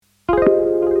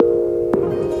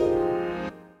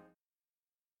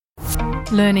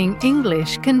Learning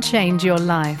English can change your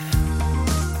life.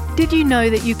 Did you know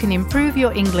that you can improve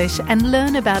your English and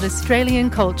learn about Australian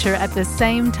culture at the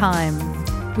same time?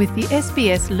 With the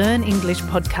SBS Learn English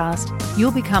podcast,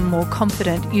 you'll become more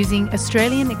confident using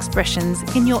Australian expressions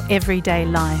in your everyday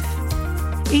life.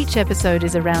 Each episode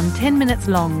is around 10 minutes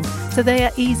long, so they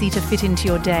are easy to fit into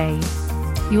your day.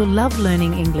 You'll love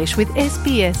learning English with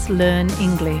SBS Learn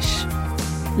English.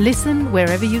 Listen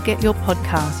wherever you get your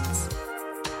podcasts.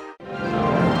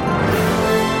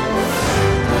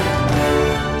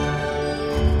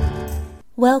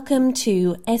 Welcome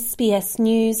to SBS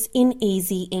News in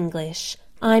Easy English.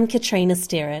 I'm Katrina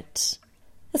Sterrett.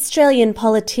 Australian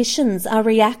politicians are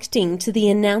reacting to the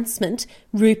announcement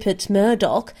Rupert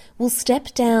Murdoch will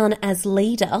step down as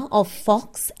leader of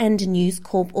Fox and News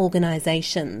Corp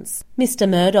organisations. Mr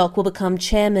Murdoch will become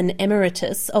chairman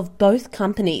emeritus of both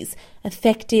companies,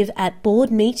 effective at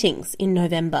board meetings in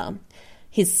November.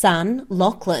 His son,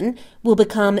 Lachlan, will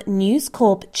become News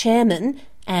Corp chairman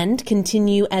and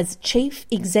continue as Chief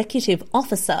Executive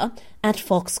Officer at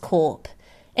Fox Corp.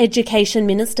 Education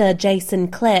Minister Jason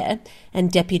Clare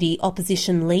and Deputy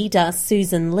Opposition Leader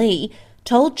Susan Lee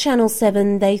told Channel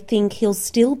 7 they think he'll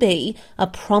still be a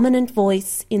prominent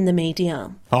voice in the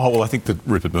media. I think that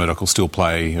Rupert Murdoch will still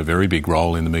play a very big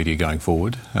role in the media going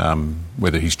forward.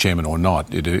 Whether he's chairman or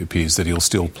not, it appears that he'll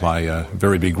still play a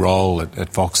very big role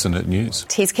at Fox and at News.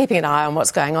 He's keeping an eye on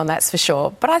what's going on, that's for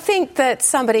sure. But I think that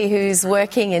somebody who's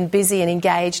working and busy and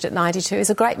engaged at 92 is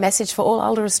a great message for all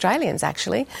older Australians,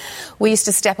 actually. We used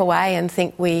to step away and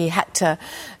think we had to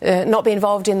not be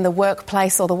involved in the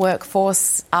workplace or the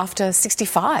workforce after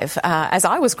 65, as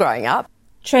I was growing up.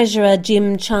 Treasurer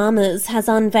Jim Chalmers has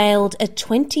unveiled a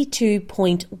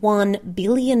 $22.1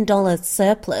 billion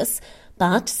surplus,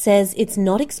 but says it's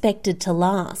not expected to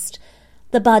last.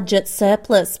 The budget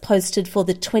surplus posted for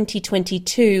the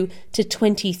 2022 to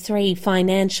 23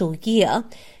 financial year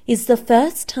is the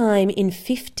first time in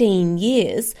 15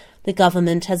 years the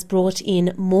government has brought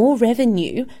in more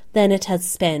revenue than it has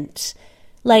spent.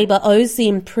 Labor owes the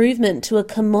improvement to a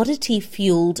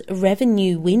commodity-fuelled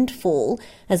revenue windfall,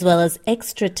 as well as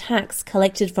extra tax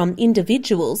collected from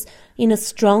individuals in a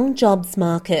strong jobs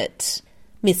market.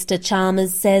 Mr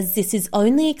Chalmers says this is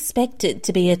only expected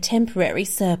to be a temporary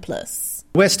surplus.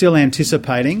 We're still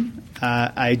anticipating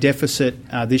a deficit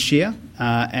this year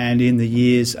and in the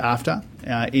years after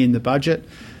in the budget.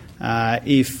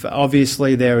 If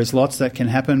obviously there is lots that can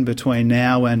happen between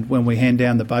now and when we hand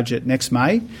down the budget next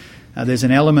May. There's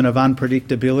an element of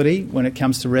unpredictability when it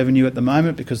comes to revenue at the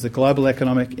moment because the global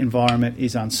economic environment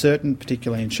is uncertain,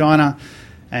 particularly in China,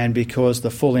 and because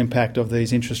the full impact of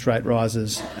these interest rate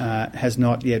rises has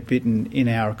not yet bitten in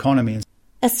our economy.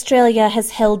 Australia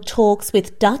has held talks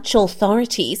with Dutch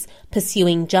authorities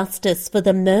pursuing justice for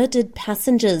the murdered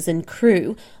passengers and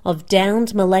crew of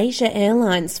downed Malaysia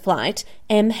Airlines flight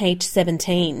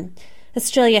MH17.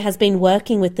 Australia has been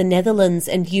working with the Netherlands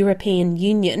and European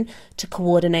Union to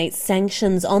coordinate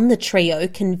sanctions on the trio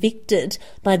convicted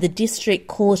by the District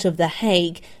Court of The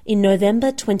Hague in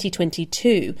November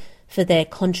 2022 for their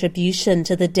contribution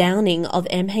to the downing of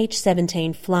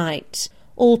MH17 flight.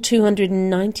 All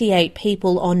 298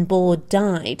 people on board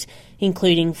died,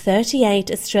 including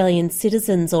 38 Australian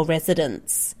citizens or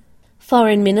residents.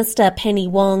 Foreign Minister Penny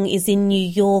Wong is in New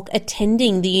York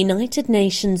attending the United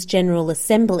Nations General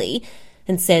Assembly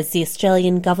and says the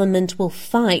Australian government will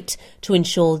fight to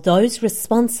ensure those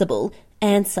responsible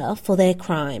answer for their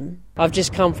crime. I've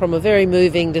just come from a very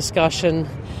moving discussion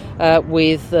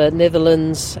with the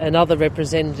Netherlands and other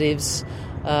representatives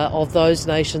of those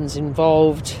nations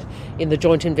involved in the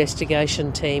joint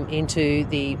investigation team into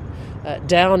the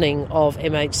downing of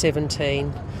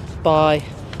MH17 by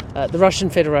the Russian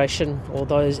Federation, or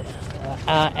those,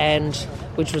 and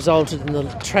which resulted in the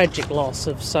tragic loss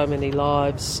of so many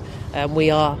lives. And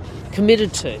we are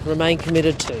remain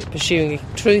committed to pursuing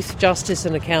truth, justice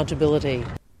and accountability.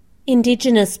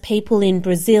 Indigenous people in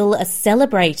Brazil are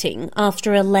celebrating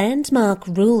after a landmark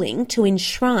ruling to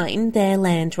enshrine their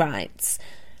land rights.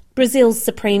 Brazil's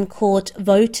Supreme Court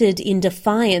voted in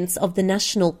defiance of the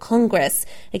National Congress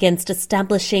against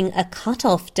establishing a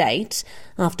cut-off date,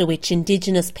 after which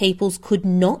Indigenous peoples could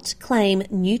not claim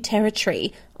new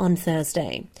territory on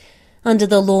Thursday. Under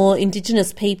the law,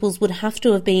 Indigenous peoples would have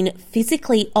to have been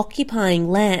physically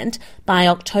occupying land by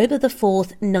October the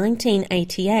 4th,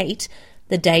 1988,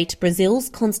 the date Brazil's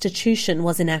constitution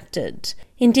was enacted.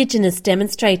 Indigenous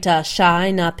demonstrator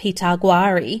Shaina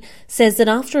Pitaguari says that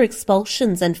after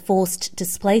expulsions and forced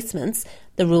displacements,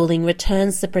 the ruling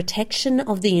returns the protection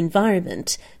of the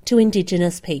environment to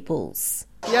Indigenous peoples.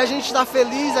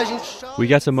 We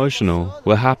get emotional,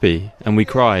 we're happy, and we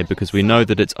cry because we know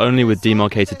that it's only with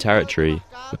demarcated territory,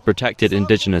 with protected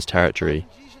indigenous territory,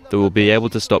 that we'll be able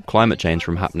to stop climate change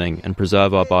from happening and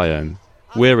preserve our biome.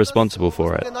 We're responsible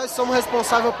for it.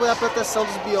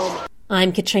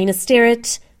 I'm Katrina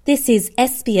Sterrett. This is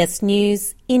SBS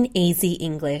News in Easy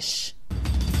English.